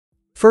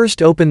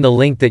First, open the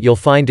link that you'll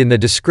find in the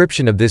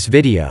description of this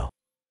video.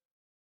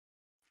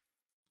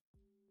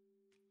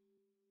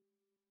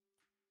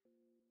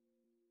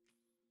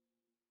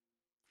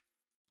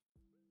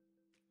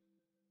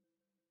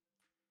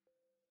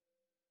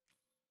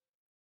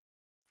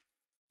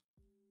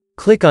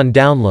 Click on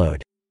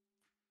Download.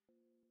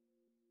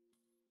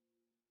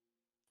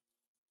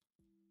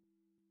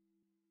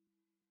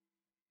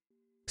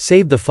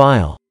 Save the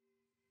file.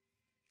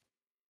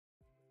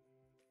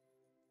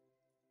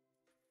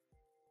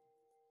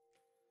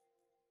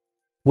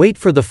 Wait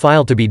for the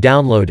file to be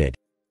downloaded.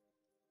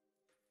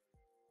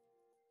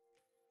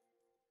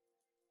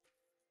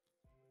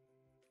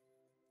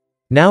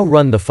 Now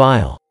run the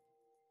file.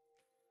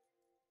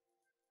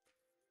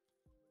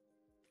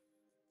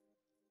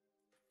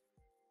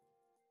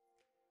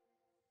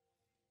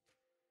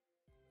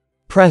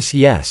 Press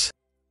Yes.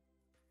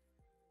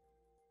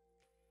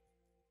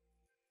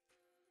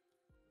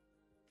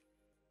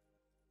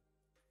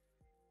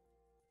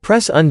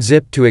 Press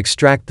Unzip to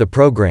extract the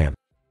program.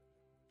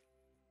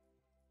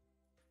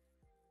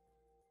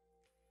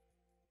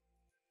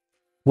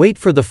 Wait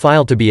for the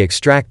file to be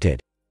extracted.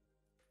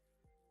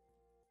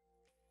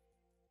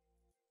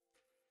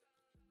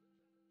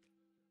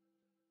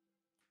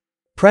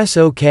 Press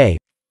OK.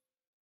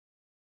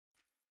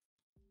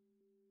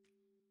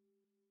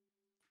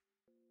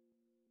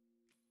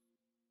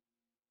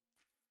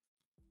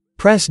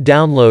 Press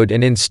Download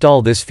and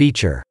install this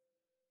feature.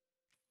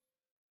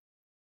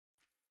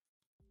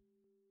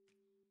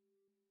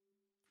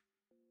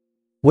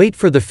 Wait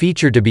for the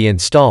feature to be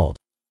installed.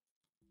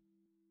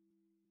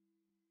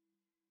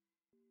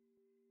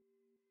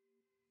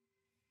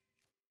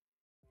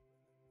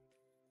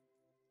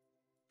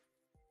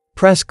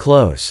 Press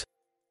Close.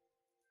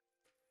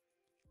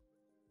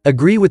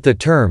 Agree with the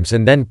terms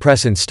and then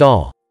press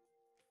Install.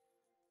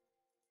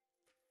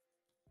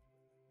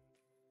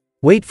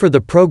 Wait for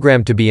the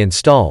program to be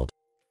installed.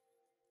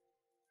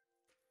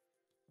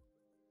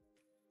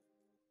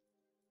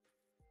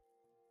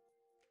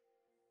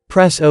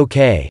 Press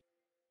OK.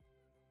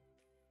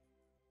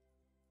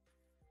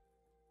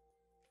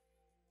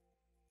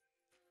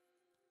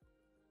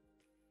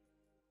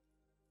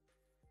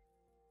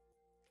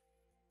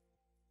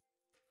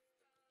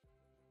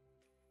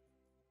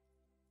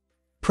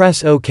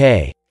 Press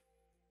OK.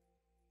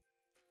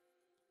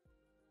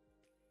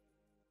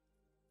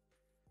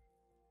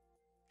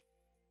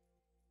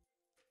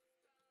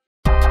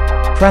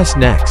 Press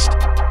Next.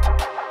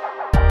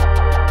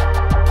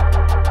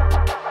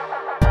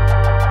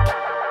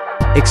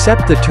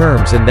 Accept the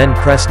terms and then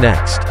press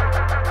Next.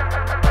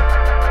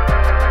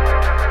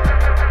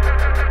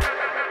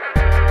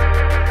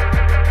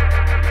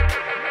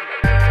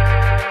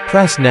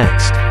 Press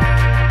Next.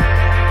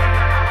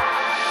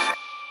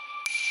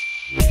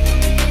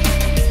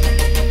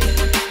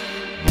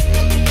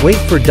 Wait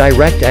for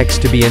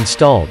DirectX to be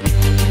installed.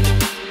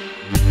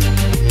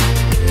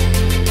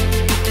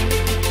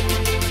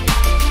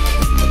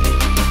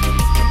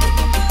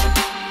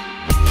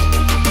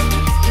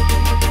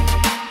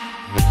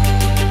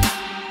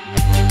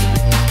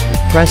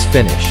 Press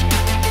Finish.